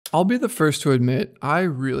I'll be the first to admit, I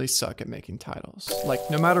really suck at making titles. Like,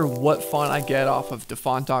 no matter what font I get off of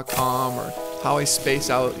defont.com or how I space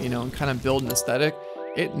out, and kind of build an aesthetic,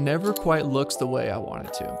 it never quite looks the way I want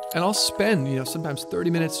it to. And I'll spend, sometimes 30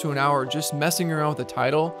 minutes to an hour just messing around with the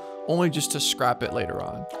title, only just to scrap it later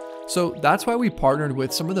on. So that's why we partnered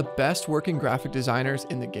with some of the best working graphic designers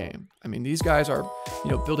in the game. I mean, these guys are,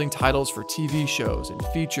 building titles for TV shows and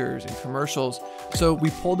features and commercials. So we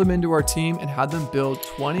pulled them into our team and had them build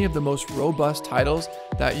 20 of the most robust titles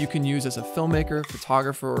that you can use as a filmmaker,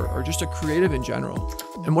 photographer, or just a creative in general.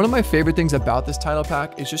 And one of my favorite things about this title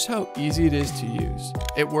pack is just how easy it is to use.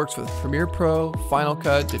 It works with Premiere Pro, Final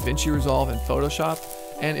Cut, DaVinci Resolve, and Photoshop.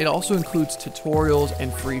 And it also includes tutorials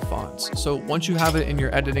and free fonts. So once you have it in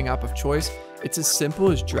your editing app of choice, it's as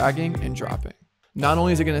simple as dragging and dropping. Not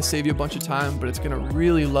only is it gonna save you a bunch of time, but it's gonna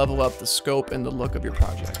really level up the scope and the look of your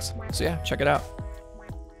projects. So yeah, check it out.